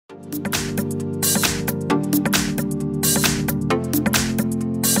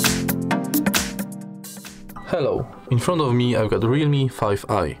Hello, in front of me I've got Realme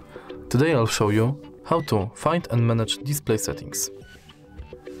 5i. Today I'll show you how to find and manage display settings.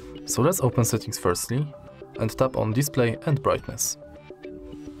 So let's open settings firstly and tap on display and brightness.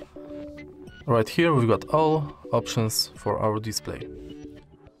 Right here we've got all options for our display.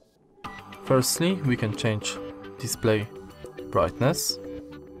 Firstly, we can change display brightness.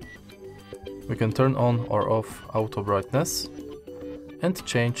 We can turn on or off auto brightness and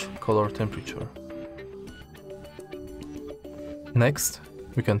change color temperature. Next,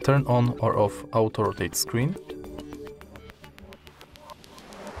 we can turn on or off auto rotate screen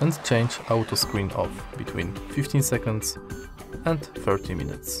and change auto screen off between 15 seconds and 30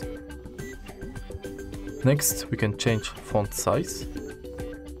 minutes. Next, we can change font size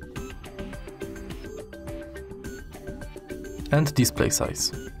and display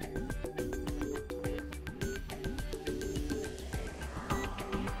size.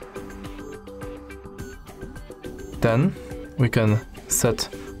 Then we can set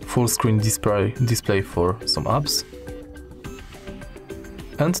full screen display for some apps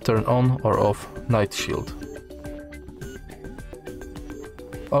and turn on or off night shield.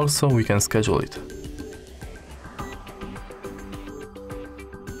 Also, we can schedule it.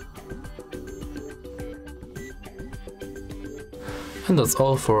 And that's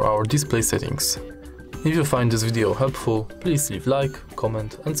all for our display settings. If you find this video helpful, please leave like,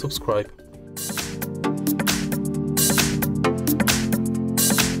 comment and subscribe.